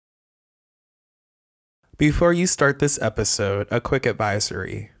Before you start this episode, a quick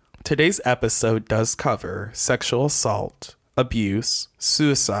advisory. Today's episode does cover sexual assault, abuse,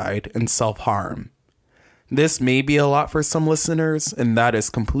 suicide, and self-harm. This may be a lot for some listeners, and that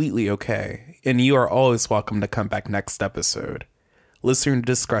is completely okay, and you are always welcome to come back next episode. Listener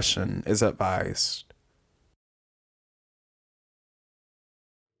discretion is advised.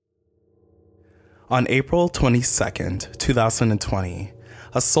 On April 22nd, 2020,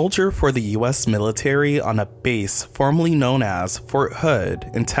 a soldier for the U.S. military on a base formerly known as Fort Hood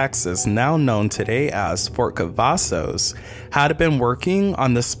in Texas, now known today as Fort Cavazos, had been working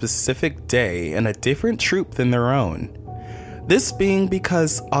on the specific day in a different troop than their own. This being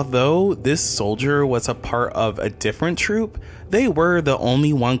because although this soldier was a part of a different troop, they were the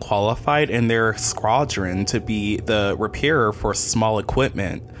only one qualified in their squadron to be the repairer for small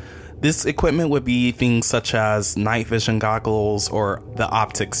equipment. This equipment would be things such as night vision goggles or the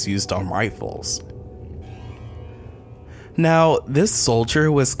optics used on rifles. Now, this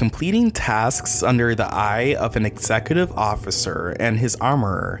soldier was completing tasks under the eye of an executive officer and his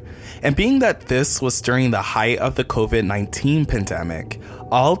armorer, and being that this was during the height of the COVID-19 pandemic,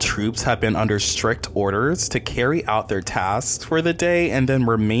 all troops had been under strict orders to carry out their tasks for the day and then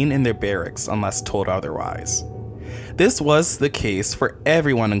remain in their barracks unless told otherwise. This was the case for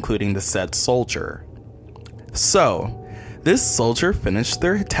everyone, including the said soldier. So, this soldier finished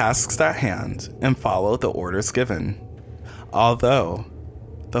their tasks at hand and followed the orders given. Although,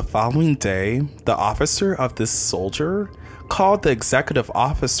 the following day, the officer of this soldier called the executive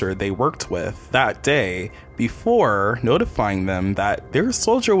officer they worked with that day before notifying them that their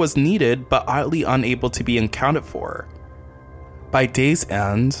soldier was needed but oddly unable to be accounted for. By day's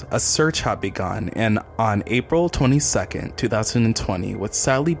end, a search had begun, and on April 22nd, 2020 would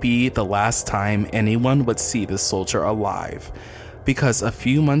sadly be the last time anyone would see the soldier alive, because a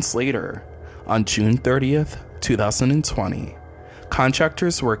few months later, on June 30th, 2020,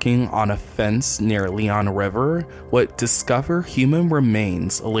 contractors working on a fence near Leon River would discover human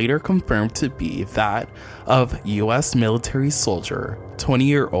remains later confirmed to be that of U.S. military soldier,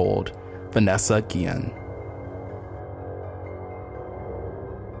 20-year-old Vanessa Guillén.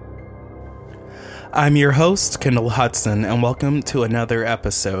 I'm your host, Kendall Hudson, and welcome to another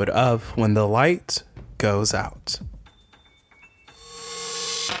episode of When the Light Goes Out.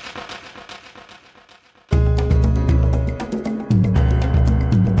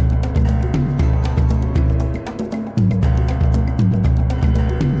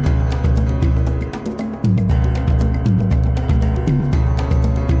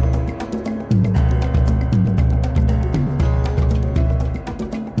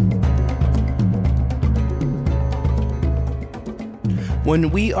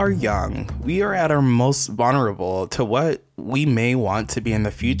 When we are young, we are at our most vulnerable to what we may want to be in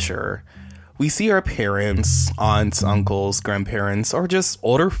the future. We see our parents, aunts, uncles, grandparents, or just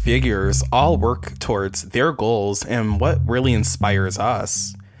older figures all work towards their goals and what really inspires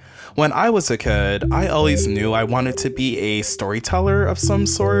us. When I was a kid, I always knew I wanted to be a storyteller of some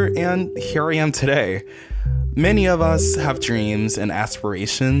sort, and here I am today. Many of us have dreams and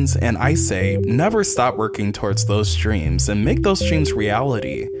aspirations, and I say never stop working towards those dreams and make those dreams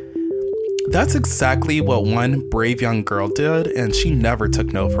reality. That's exactly what one brave young girl did, and she never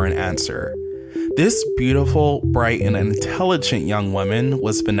took no for an answer. This beautiful, bright, and intelligent young woman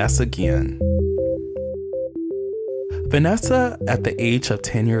was Vanessa Guillén. Vanessa, at the age of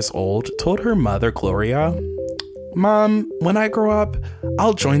 10 years old, told her mother, Gloria, "Mom, when I grow up,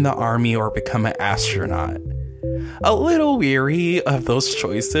 I'll join the army or become an astronaut." A little weary of those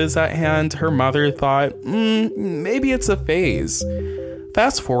choices at hand, her mother thought, maybe it's a phase.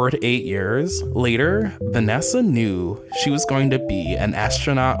 Fast forward 8 years later, Vanessa knew she was going to be an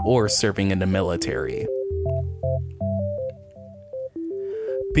astronaut or serving in the military.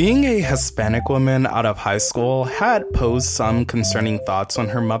 Being a Hispanic woman out of high school had posed some concerning thoughts on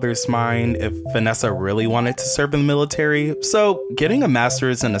her mother's mind if Vanessa really wanted to serve in the military, so getting a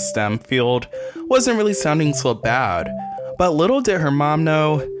master's in a STEM field wasn't really sounding so bad. But little did her mom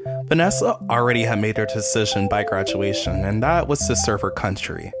know, Vanessa already had made her decision by graduation, and that was to serve her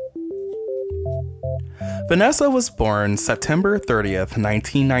country. Vanessa was born September 30th,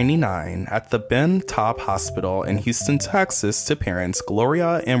 1999 at the Ben Taub Hospital in Houston, Texas to parents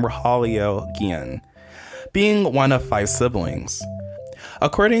Gloria and Rogelio Guillén, being one of 5 siblings.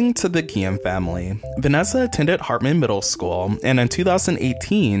 According to the Guillén family, Vanessa attended Hartman Middle School, and in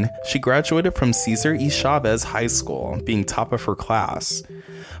 2018, she graduated from Cesar E. Chavez High School, being top of her class.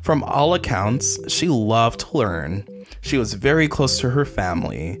 From all accounts, she loved to learn. She was very close to her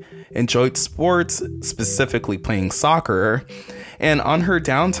family, enjoyed sports, specifically playing soccer, and on her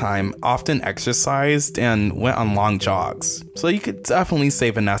downtime often exercised and went on long jogs. So you could definitely say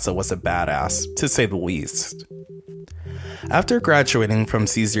Vanessa was a badass, to say the least. After graduating from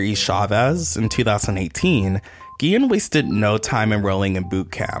Cesar E. Chavez in 2018, Guillén wasted no time enrolling in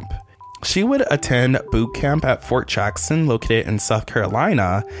boot camp. She would attend boot camp at Fort Jackson, located in South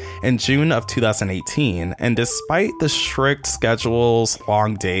Carolina, in June of 2018, and despite the strict schedules,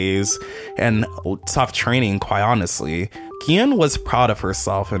 long days, and tough training, quite honestly, Guillén was proud of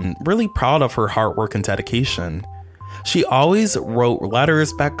herself and really proud of her hard work and dedication. She always wrote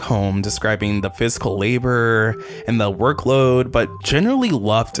letters back home describing the physical labor and the workload, but generally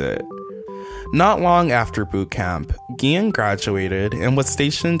loved it. Not long after boot camp, Guillén graduated and was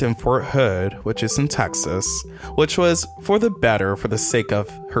stationed in Fort Hood, which is in Texas, which was for the better for the sake of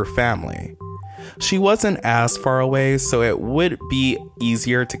her family. She wasn't as far away, so it would be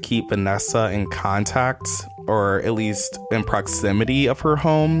easier to keep Vanessa in contact, or at least in proximity of her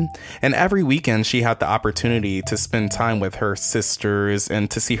home, and every weekend she had the opportunity to spend time with her sisters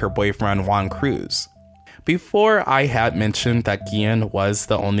and to see her boyfriend Juan Cruz. Before, I had mentioned that Guillén was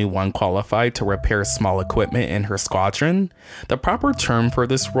the only one qualified to repair small equipment in her squadron. The proper term for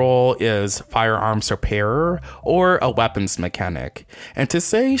this role is firearms repairer or a weapons mechanic, and to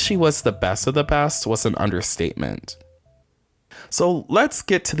say she was the best of the best was an understatement. So let's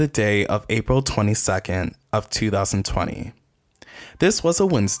get to the day of April 22nd of 2020. This was a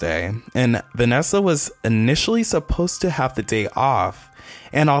Wednesday, and Vanessa was initially supposed to have the day off.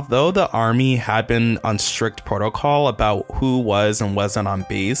 And although the Army had been on strict protocol about who was and wasn't on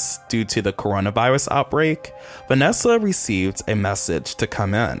base due to the coronavirus outbreak, Vanessa received a message to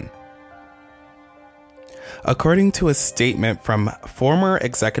come in. According to a statement from former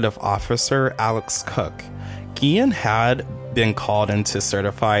executive officer Alex Cook, Guillén had been called in to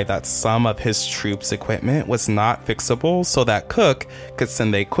certify that some of his troops' equipment was not fixable so that Cook could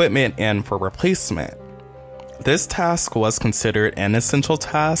send the equipment in for replacement. This task was considered an essential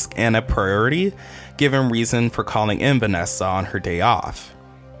task and a priority, given reason for calling in Vanessa on her day off.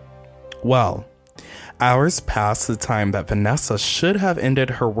 Well, hours past the time that Vanessa should have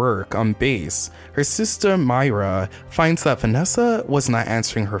ended her work on base, her sister Myra finds that Vanessa was not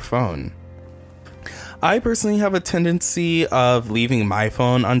answering her phone. I personally have a tendency of leaving my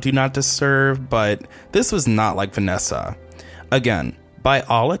phone on Do Not Disturb, but this was not like Vanessa. Again, by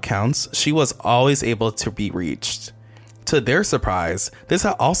all accounts, she was always able to be reached. To their surprise, this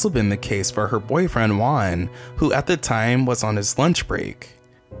had also been the case for her boyfriend Juan, who at the time was on his lunch break.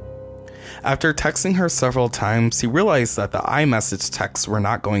 After texting her several times, he realized that the iMessage texts were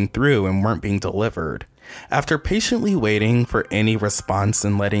not going through and weren't being delivered. After patiently waiting for any response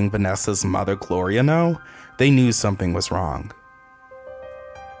and letting Vanessa's mother Gloria know, they knew something was wrong.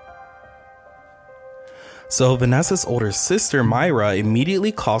 So Vanessa's older sister Myra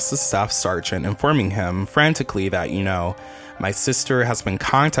immediately calls the staff sergeant, informing him frantically that, my sister has been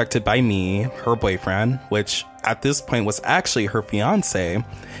contacted by me, her boyfriend, which at this point was actually her fiance,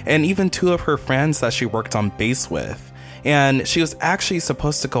 and even two of her friends that she worked on base with. And she was actually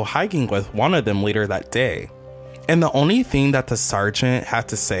supposed to go hiking with one of them later that day. And the only thing that the sergeant had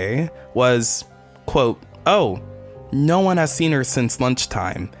to say was, quote, "Oh, no one has seen her since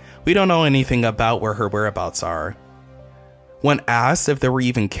lunchtime. We don't know anything about where her whereabouts are." When asked if there were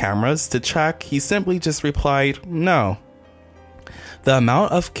even cameras to check, he simply just replied, "No." The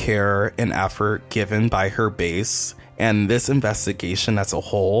amount of care and effort given by her base and this investigation as a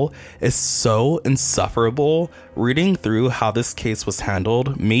whole is so insufferable. Reading through how this case was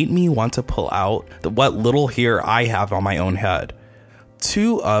handled made me want to pull out what little hair I have on my own head.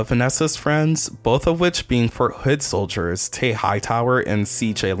 Two of Vanessa's friends, both of which being Fort Hood soldiers, Tay Hightower and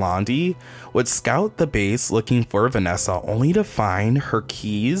CJ Landy, would scout the base looking for Vanessa only to find her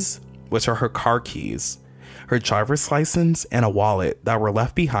keys, which are her car keys, her driver's license, and a wallet that were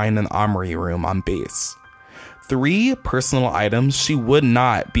left behind in the armory room on base. 3 personal items she would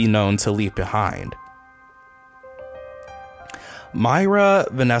not be known to leave behind. Myra,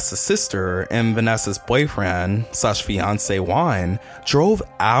 Vanessa's sister, and Vanessa's boyfriend/fiance Juan drove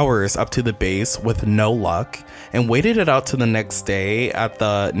hours up to the base with no luck and waited it out to the next day at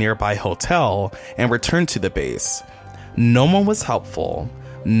the nearby hotel and returned to the base. No one was helpful,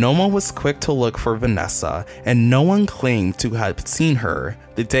 no one was quick to look for Vanessa, and no one claimed to have seen her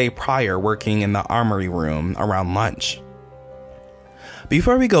the day prior working in the armory room around lunch.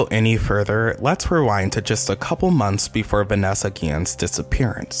 Before we go any further, let's rewind to just a couple months before Vanessa Guillén's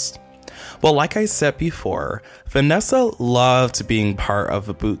disappearance. Well, like I said before, Vanessa loved being part of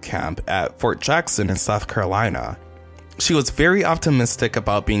a boot camp at Fort Jackson in South Carolina. She was very optimistic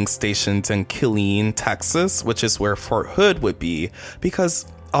about being stationed in Guillén, Texas, which is where Fort Hood would be,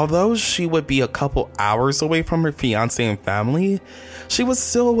 because although she would be a couple hours away from her fiancé and family, she was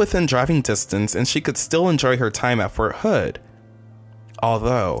still within driving distance and she could still enjoy her time at Fort Hood.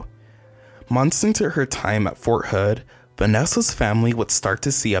 Although, months into her time at Fort Hood, Vanessa's family would start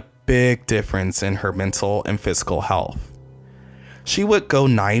to see a big difference in her mental and physical health. She would go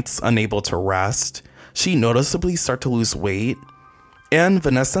nights unable to rest, she noticeably started to lose weight, and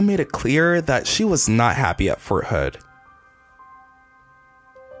Vanessa made it clear that she was not happy at Fort Hood.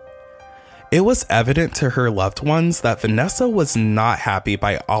 It was evident to her loved ones that Vanessa was not happy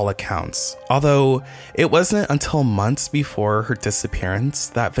by all accounts, although it wasn't until months before her disappearance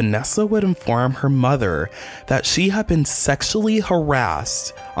that Vanessa would inform her mother that she had been sexually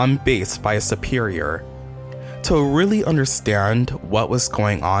harassed on base by a superior. To really understand what was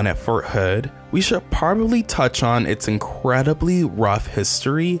going on at Fort Hood, we should probably touch on its incredibly rough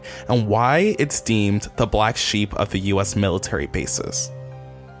history and why it's deemed the black sheep of the US military bases.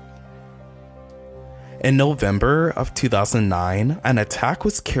 In November of 2009, an attack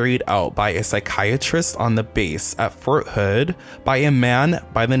was carried out by a psychiatrist on the base at Fort Hood by a man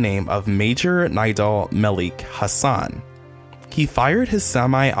by the name of Major Nidal Malik Hassan. He fired his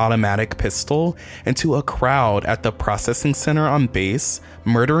semi-automatic pistol into a crowd at the processing center on base,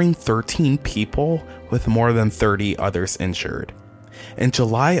 murdering 13 people with more than 30 others injured. In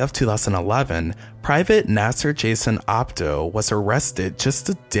July of 2011, Private Nasser Jason Opto was arrested just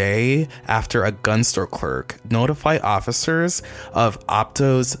a day after a gun store clerk notified officers of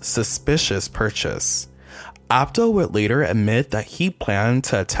Opto's suspicious purchase. Opto would later admit that he planned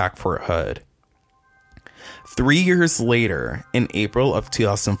to attack Fort Hood. 3 years later, in April of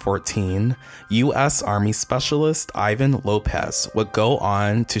 2014, U.S. Army Specialist Ivan Lopez would go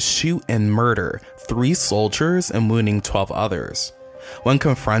on to shoot and murder 3 soldiers and wounding 12 others. When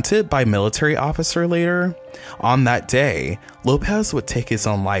confronted by a military officer later, on that day, Lopez would take his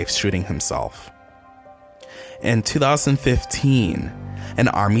own life shooting himself. In 2015, an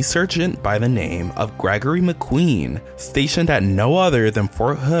Army sergeant by the name of Gregory McQueen, stationed at no other than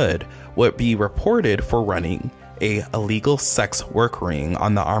Fort Hood, would be reported for running an illegal sex work ring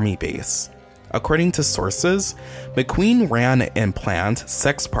on the Army base. According to sources, McQueen ran and planned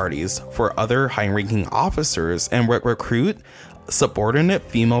sex parties for other high-ranking officers and would recruit subordinate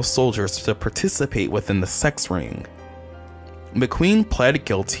female soldiers to participate within the sex ring. McQueen pled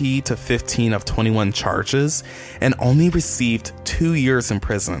guilty to 15 of 21 charges and only received 2 years in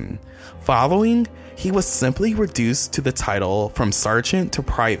prison. Following, he was simply reduced to the title from sergeant to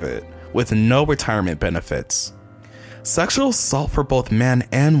private, with no retirement benefits. Sexual assault for both men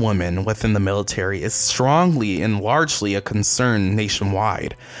and women within the military is strongly and largely a concern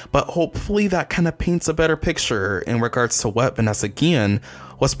nationwide, but hopefully that kind of paints a better picture in regards to what Vanessa Guillén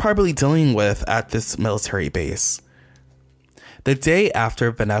was probably dealing with at this military base. The day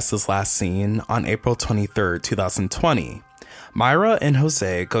after Vanessa's last seen, on April 23, 2020, Myra and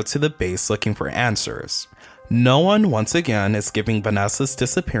Jose go to the base looking for answers. No one, once again, is giving Vanessa's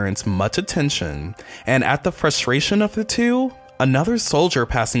disappearance much attention, and at the frustration of the two, another soldier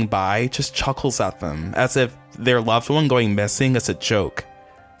passing by just chuckles at them, as if their loved one going missing is a joke.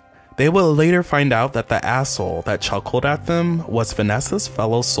 They will later find out that the asshole that chuckled at them was Vanessa's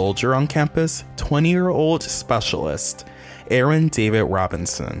fellow soldier on campus, 20-year-old specialist, Aaron David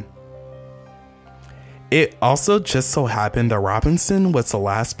Robinson. It also just so happened that Robinson was the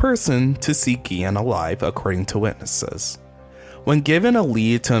last person to see Guillén alive, according to witnesses. When given a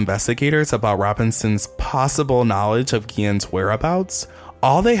lead to investigators about Robinson's possible knowledge of Guillén's whereabouts,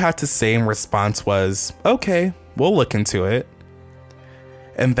 all they had to say in response was, "Okay, we'll look into it."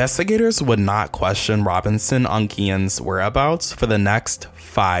 Investigators would not question Robinson on Guillén's whereabouts for the next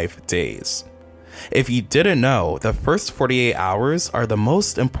 5 days. If you didn't know, the first 48 hours are the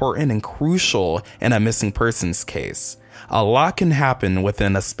most important and crucial in a missing persons case. A lot can happen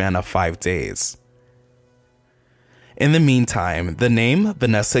within a span of 5 days. In the meantime, the name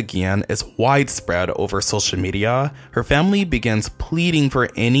Vanessa Guillén is widespread over social media. Her family begins pleading for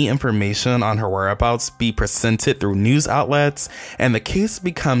any information on her whereabouts be presented through news outlets, and the case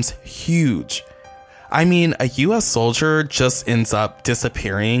becomes huge. I mean, a US soldier just ends up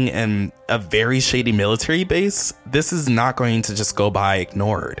disappearing in a very shady military base. This is not going to just go by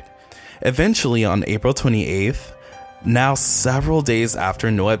ignored. Eventually, on April 28th, now several days after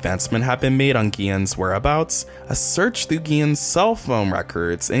no advancement had been made on Guillén's whereabouts, a search through Guillén's cell phone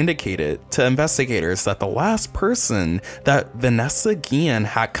records indicated to investigators that the last person that Vanessa Guillén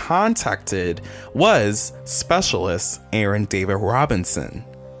had contacted was specialist Aaron David Robinson.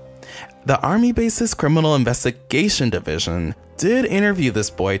 The Army base's Criminal Investigation Division did interview this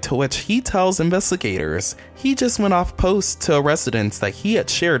boy, to which he tells investigators he just went off post to a residence that he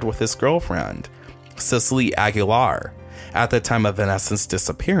had shared with his girlfriend, Cicely Aguilar, at the time of Vanessa's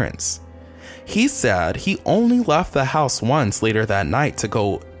disappearance. He said he only left the house once later that night to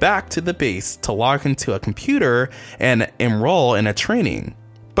go back to the base to log into a computer and enroll in a training,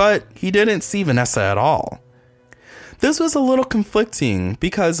 but he didn't see Vanessa at all. This was a little conflicting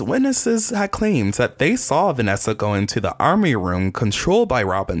because witnesses had claimed that they saw Vanessa go into the army room controlled by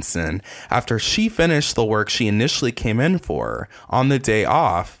Robinson after she finished the work she initially came in for on the day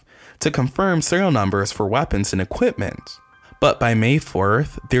off to confirm serial numbers for weapons and equipment. But by May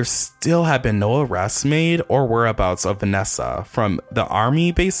 4th, there still had been no arrests made or whereabouts of Vanessa from the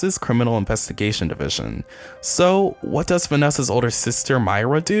Army base's Criminal Investigation Division. So what does Vanessa's older sister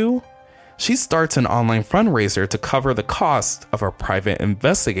Myra do? She starts an online fundraiser to cover the cost of a private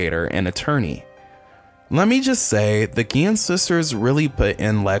investigator and attorney. Let me just say, the Guillén sisters really put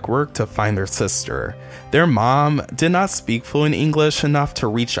in legwork to find their sister. Their mom did not speak fluent English enough to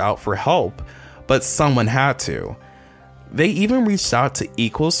reach out for help, but someone had to. They even reached out to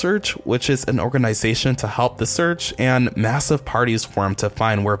Equal Search, which is an organization to help the search, and massive parties formed to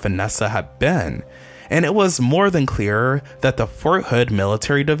find where Vanessa had been. And it was more than clear that the Fort Hood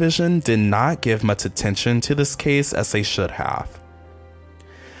Military Division did not give much attention to this case as they should have.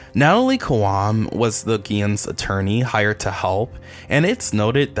 Natalie Kawam was the Guillén's attorney hired to help, and it's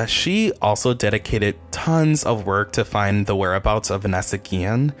noted that she also dedicated tons of work to find the whereabouts of Vanessa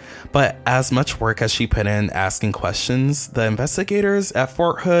Guillén, but as much work as she put in asking questions, the investigators at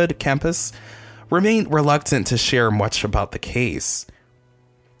Fort Hood campus remained reluctant to share much about the case.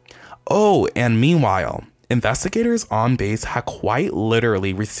 Oh, and meanwhile, investigators on base had quite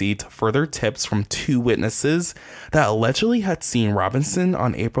literally received further tips from two witnesses that allegedly had seen Robinson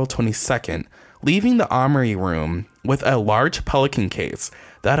on April 22nd, leaving the armory room with a large Pelican case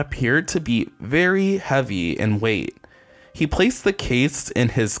that appeared to be very heavy in weight. He placed the case in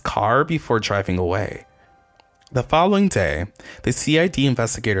his car before driving away. The following day, the CID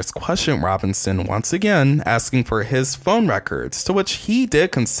investigators questioned Robinson once again, asking for his phone records, to which he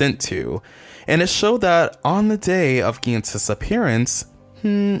did consent to, and it showed that on the day of Guillén's disappearance,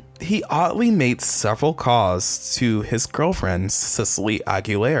 he oddly made several calls to his girlfriend, Cicely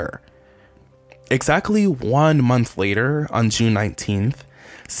Aguilar. Exactly 1 month later, on June 19th,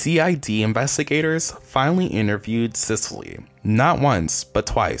 CID investigators finally interviewed Cicely, not once, but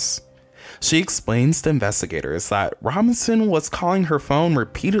twice. She explains to investigators that Robinson was calling her phone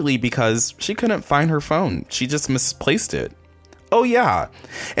repeatedly because she couldn't find her phone. She just misplaced it. Oh yeah,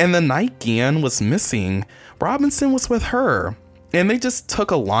 and the night Guillén was missing, Robinson was with her, and they just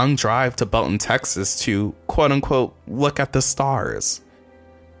took a long drive to Belton, Texas to, quote-unquote, look at the stars.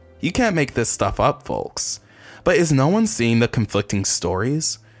 You can't make this stuff up, folks. But is no one seeing the conflicting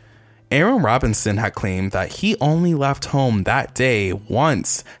stories? Aaron Robinson had claimed that he only left home that day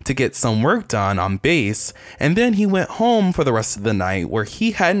once to get some work done on base, and then he went home for the rest of the night where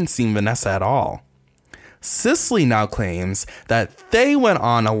he hadn't seen Vanessa at all. Cicely now claims that they went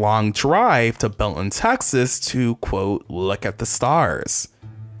on a long drive to Belton, Texas to, quote, look at the stars.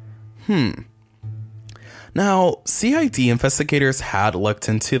 Now, CID investigators had looked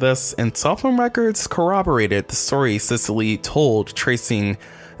into this, and cell phone records corroborated the story Cicely told, tracing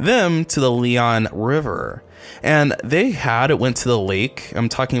them to the Leon River. And they went to the lake, I'm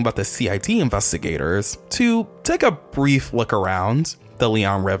talking about the CID investigators, to take a brief look around the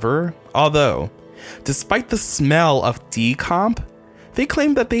Leon River, although, despite the smell of decomp, they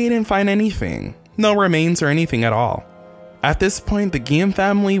claimed that they didn't find anything, no remains or anything at all. At this point, the Guillén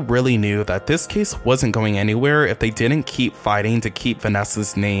family really knew that this case wasn't going anywhere if they didn't keep fighting to keep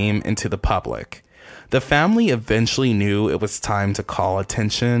Vanessa's name into the public. The family eventually knew it was time to call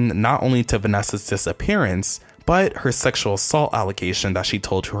attention not only to Vanessa's disappearance, but her sexual assault allegation that she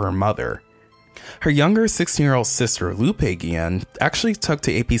told to her mother. Her younger 16-year-old sister, Lupe Guillén, actually took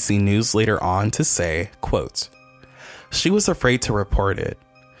to APC News later on to say, quote, "She was afraid to report it.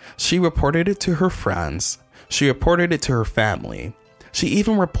 She reported it to her friends. She reported it to her family. She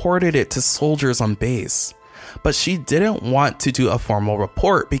even reported it to soldiers on base. But she didn't want to do a formal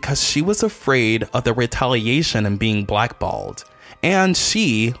report because she was afraid of the retaliation and being blackballed. And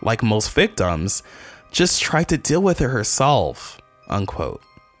she, like most victims, just tried to deal with it herself," unquote.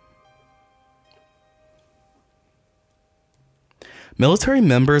 Military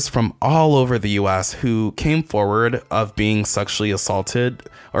members from all over the US who came forward of being sexually assaulted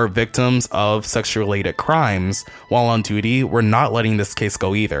or victims of sexual-related crimes while on duty were not letting this case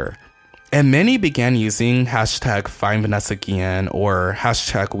go either. And many began using hashtag Find Vanessa Guillén or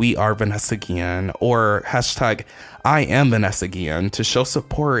hashtag We Are Vanessa Guillén or hashtag I Am Vanessa Guillén to show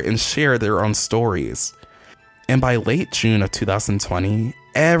support and share their own stories. And by late June of 2020,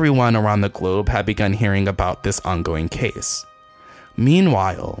 everyone around the globe had begun hearing about this ongoing case.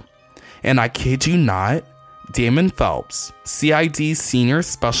 Meanwhile, and I kid you not, Damon Phelps, CID Senior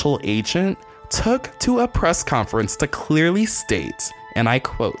Special Agent, took to a press conference to clearly state, and I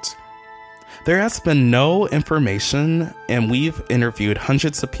quote, "There has been no information, and we've interviewed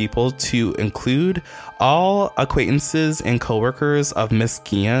hundreds of people to include all acquaintances and coworkers of Miss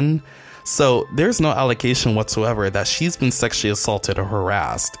Guillén. So there's no allegation whatsoever that she's been sexually assaulted or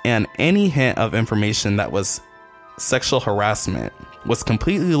harassed, and any hint of information that was sexual harassment was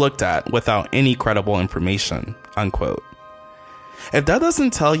completely looked at without any credible information," unquote. If that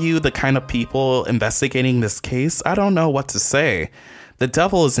doesn't tell you the kind of people investigating this case, I don't know what to say. The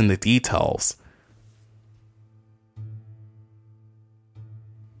devil is in the details.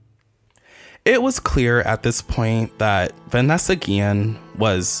 It was clear at this point that Vanessa Guillén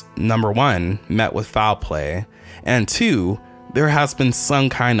was, number one, met with foul play, and two, there has been some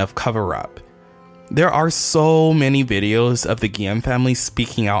kind of cover-up. There are so many videos of the Guillén family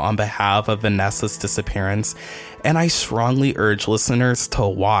speaking out on behalf of Vanessa's disappearance, and I strongly urge listeners to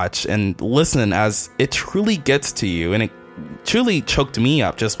watch and listen, as it truly gets to you, and it truly choked me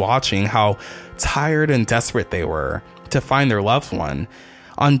up just watching how tired and desperate they were to find their loved one.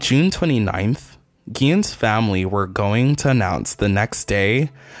 On June 29th, Guillén's family were going to announce the next day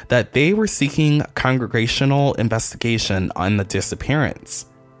that they were seeking congregational investigation on the disappearance.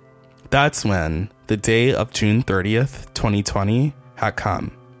 That's when the day of June 30th, 2020 had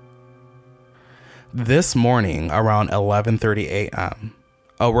come. This morning, around 11:30 a.m.,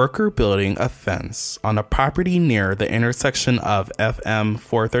 a worker building a fence on a property near the intersection of FM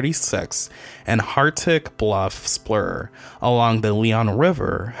 436 and Hartic Bluff Spur along the Leon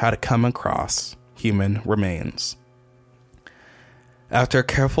River had come across human remains. After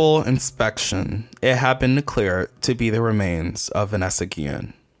careful inspection, it had been declared to be the remains of Vanessa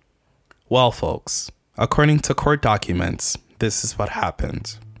Guillén. Well, folks, according to court documents, this is what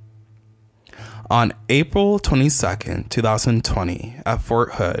happened. On April 22nd, 2020, at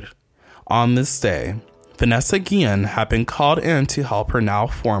Fort Hood, on this day, Vanessa Guillén had been called in to help her now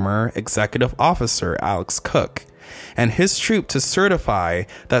former executive officer, Alex Cook, and his troop to certify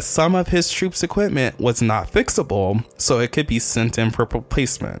that some of his troop's equipment was not fixable so it could be sent in for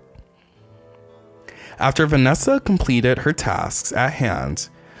replacement. After Vanessa completed her tasks at hand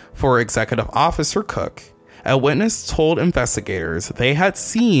for Executive Officer Cook, a witness told investigators they had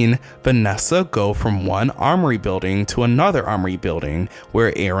seen Vanessa go from one armory building to another armory building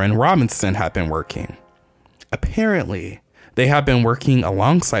where Aaron Robinson had been working. Apparently, they had been working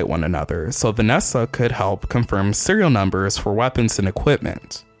alongside one another so Vanessa could help confirm serial numbers for weapons and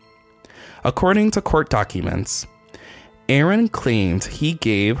equipment. According to court documents, Aaron claimed he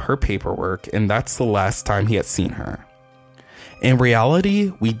gave her paperwork and that's the last time he had seen her. In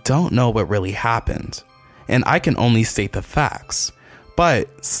reality, we don't know what really happened, and I can only state the facts,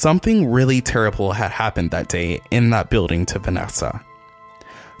 but something really terrible had happened that day in that building to Vanessa.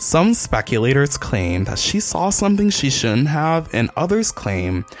 Some speculators claim that she saw something she shouldn't have, and others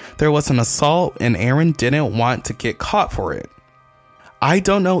claim there was an assault and Aaron didn't want to get caught for it. I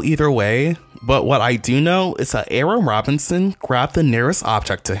don't know either way, but what I do know is that Aaron Robinson grabbed the nearest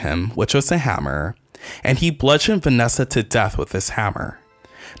object to him, which was a hammer, and he bludgeoned Vanessa to death with this hammer.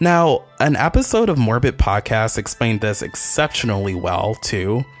 Now, an episode of Morbid Podcast explained this exceptionally well,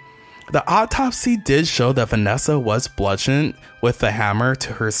 too. The autopsy did show that Vanessa was bludgeoned with the hammer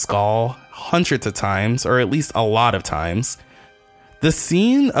to her skull hundreds of times, or at least a lot of times. The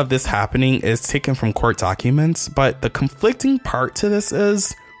scene of this happening is taken from court documents, but the conflicting part to this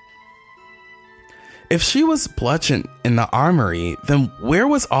is, if she was bludgeoned in the armory, then where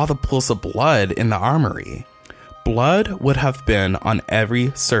was all the pools of blood in the armory? Blood would have been on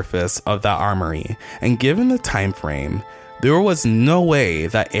every surface of that armory, and given the time frame, there was no way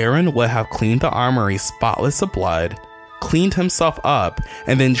that Aaron would have cleaned the armory spotless of blood, cleaned himself up,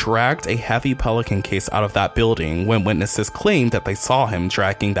 and then dragged a heavy pelican case out of that building when witnesses claimed that they saw him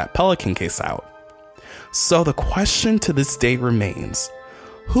dragging that pelican case out. So the question to this day remains,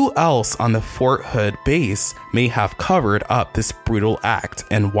 who else on the Fort Hood base may have covered up this brutal act,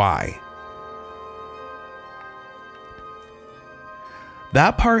 and why?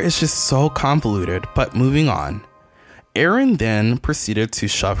 That part is just so convoluted, but moving on. Aaron then proceeded to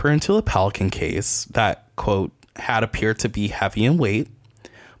shove her into a pelican case that, quote, had appeared to be heavy in weight,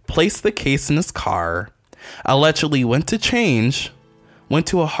 placed the case in his car, allegedly went to change, went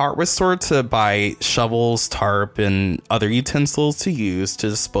to a hardware store to buy shovels, tarp, and other utensils to use to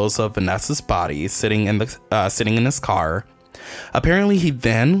dispose of Vanessa's body sitting in his car. Apparently, he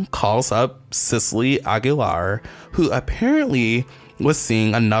then calls up Cicely Aguilar, who apparently was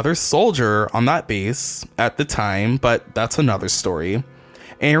seeing another soldier on that base at the time, but that's another story.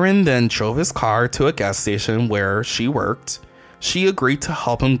 Aaron then drove his car to a gas station where she worked. She agreed to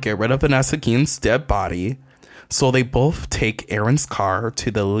help him get rid of Vanessa Guillén's dead body. So they both take Aaron's car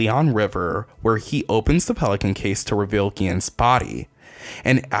to the Leon River, where he opens the Pelican case to reveal Guillén's body.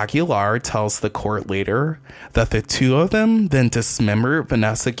 And Aguilar tells the court later that the two of them then dismembered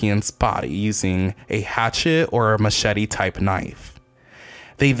Vanessa Guillén's body using a hatchet or a machete type knife.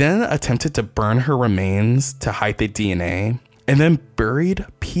 They then attempted to burn her remains to hide the DNA, and then buried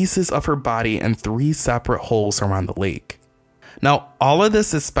pieces of her body in 3 separate holes around the lake. Now, all of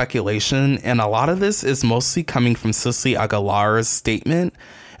this is speculation, and a lot of this is mostly coming from Cicely Aguilar's statement,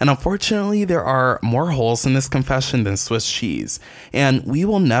 and unfortunately, there are more holes in this confession than Swiss cheese, and we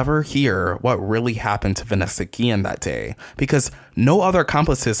will never hear what really happened to Vanessa Guillén that day, because no other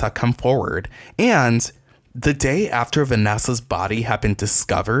accomplices have come forward, and the day after Vanessa's body had been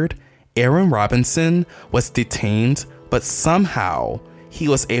discovered, Aaron Robinson was detained, but somehow he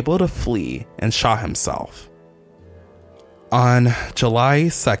was able to flee and shot himself. On July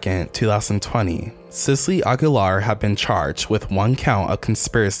 2nd, 2020, Cicely Aguilar had been charged with 1 count of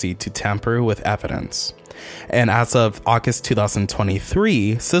conspiracy to tamper with evidence. And as of August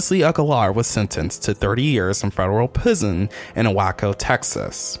 2023, Cicely Aguilar was sentenced to 30 years in federal prison in Waco,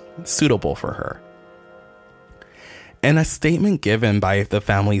 Texas, suitable for her. In a statement given by the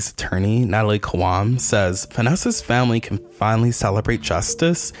family's attorney, Natalie Kawam, says Vanessa's family can finally celebrate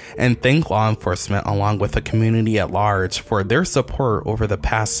justice and thank law enforcement along with the community at large for their support over the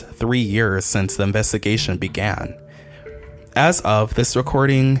past 3 years since the investigation began. As of this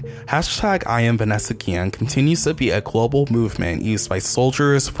recording, hashtag I am Vanessa Guillén continues to be a global movement used by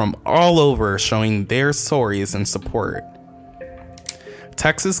soldiers from all over showing their stories and support.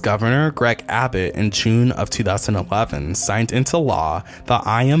 Texas Governor Greg Abbott in June of 2011 signed into law the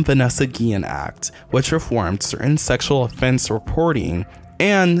I Am Vanessa Guillén Act, which reformed certain sexual offense reporting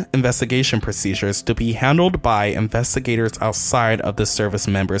and investigation procedures to be handled by investigators outside of the service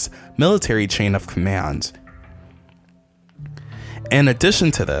member's military chain of command. In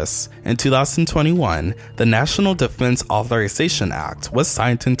addition to this, in 2021, the National Defense Authorization Act was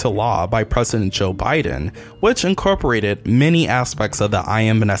signed into law by President Joe Biden, which incorporated many aspects of the I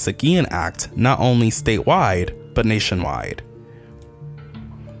Am Vanessa Guillén Act, not only statewide, but nationwide.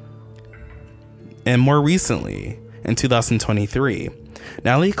 And more recently, in 2023,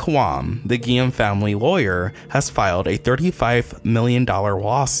 Natalie Kawam, the Guillén family lawyer, has filed a $35 million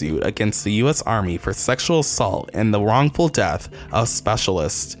lawsuit against the U.S. Army for sexual assault and the wrongful death of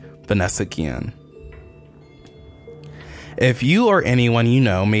Specialist Vanessa Guillén. If you or anyone you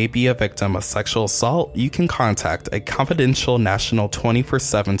know may be a victim of sexual assault, you can contact a confidential national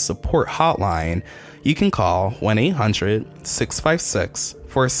 24/7 support hotline. You can call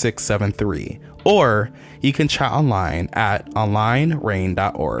 1-800-656-4673, or you can chat online at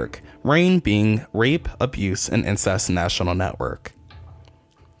onlineRAIN.org, RAIN being Rape, Abuse, and Incest National Network.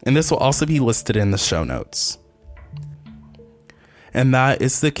 And this will also be listed in the show notes. And that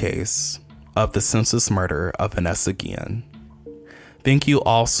is the case of the senseless murder of Vanessa Guillén. Thank you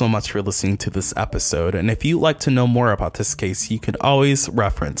all so much for listening to this episode, and if you'd like to know more about this case, you can always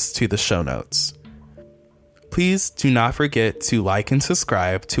reference to the show notes. Please do not forget to like and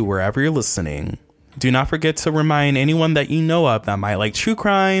subscribe to wherever you're listening. Do not forget to remind anyone that you know of that might like true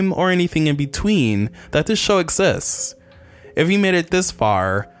crime or anything in between that this show exists. If you made it this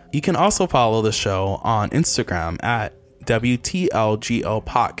far, you can also follow the show on Instagram at WTLGO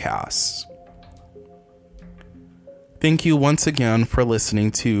Podcasts. Thank you once again for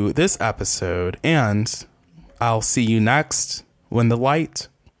listening to this episode, and I'll see you next when the light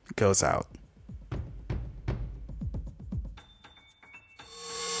goes out.